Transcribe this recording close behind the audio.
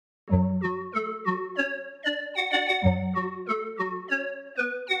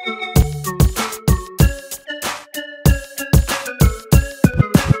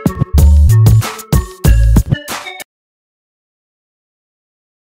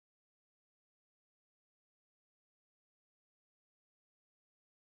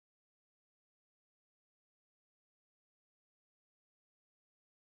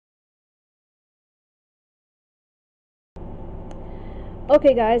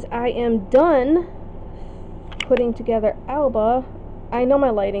Okay guys, I am done putting together Aoba. I know my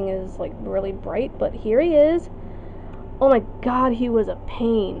lighting is like really bright, but here he is. Oh my god, he was a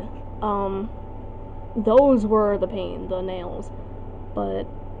pain. Those were the pain, the nails. But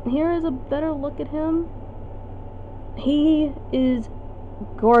here is a better look at him. He is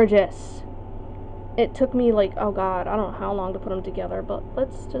gorgeous. It took me like, oh god, I don't know how long to put him together, but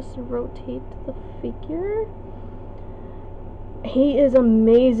let's just rotate the figure. He is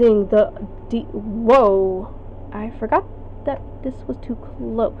amazing. Whoa. I forgot that this was too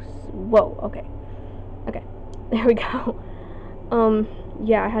close. Whoa, okay. Okay. There we go.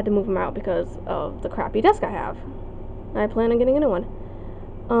 Yeah, I had to move him out because of the crappy desk I have. I plan on getting a new one.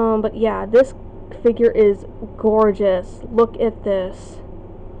 But yeah, this figure is gorgeous. Look at this.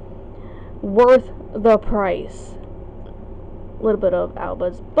 Worth the price. A little bit of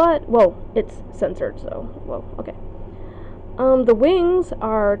Aoba's, but, whoa, it's censored, so, whoa, okay. The wings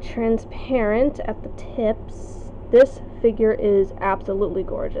are transparent at the tips. This figure is absolutely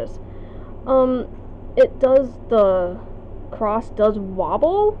gorgeous. The cross does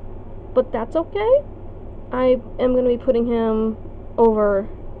wobble, but that's okay. I am going to be putting him over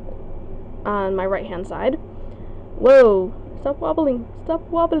on my right hand side. Whoa, stop wobbling, stop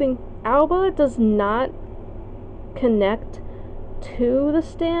wobbling. Aoba does not connect to the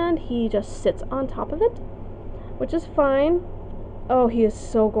stand, he just sits on top of it, which is fine. Oh, he is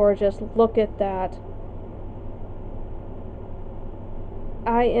so gorgeous. Look at that.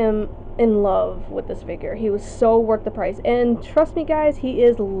 I am in love with this figure. He was so worth the price. And trust me, guys, he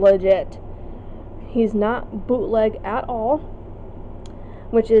is legit. He's not bootleg at all,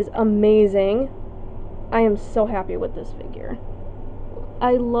 which is amazing. I am so happy with this figure.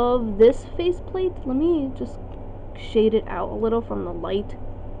 I love this faceplate. Let me just shade it out a little from the light.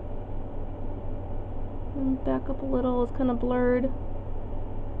 And back up a little, it's kind of blurred.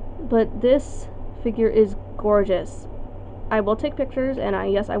 But this figure is gorgeous. I will take pictures,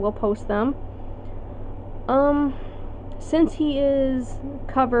 and yes, I will post them. Since he is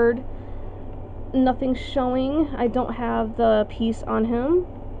covered, nothing's showing. I don't have the piece on him.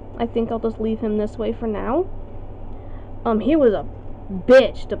 I think I'll just leave him this way for now. He was a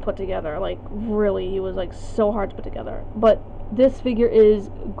bitch to put together. Like, really, he was like so hard to put together. But this figure is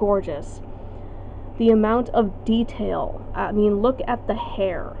gorgeous. The amount of detail. I mean, look at the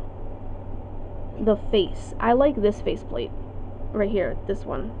hair. The face. I like this faceplate. Right here. This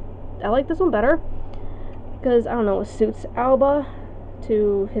one. I like this one better. Because, I don't know, it suits Aoba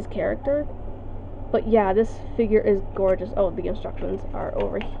to his character. But yeah, this figure is gorgeous. Oh, the instructions are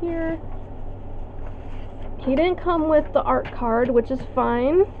over here. He didn't come with the art card, which is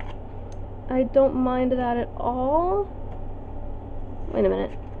fine. I don't mind that at all. Wait a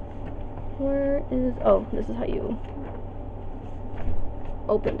minute. Where is... oh, this is how you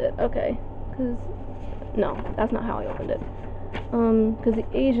opened it. Okay. Because... no, that's not how I opened it. Because the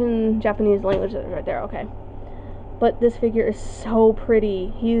Asian Japanese language is right there. Okay. But this figure is so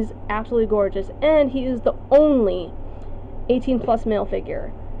pretty. He's absolutely gorgeous. And he is the only 18 plus male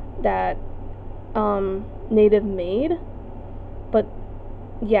figure that Native made. But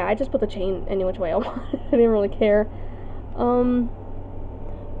yeah, I just put the chain any which way I wanted. I didn't really care.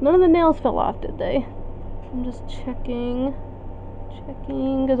 None of the nails fell off, did they? I'm just checking,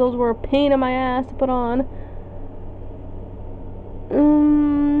 because those were a pain in my ass to put on.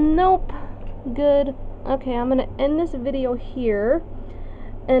 Nope. Good. Okay, I'm gonna end this video here,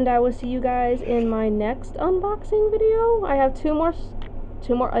 and I will see you guys in my next unboxing video. I have two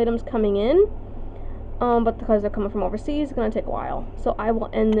more items coming in, but because they're coming from overseas, it's gonna take a while. So I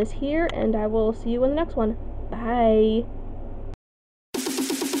will end this here, and I will see you in the next one. Bye.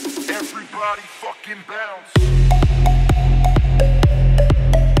 Everybody fucking bounce.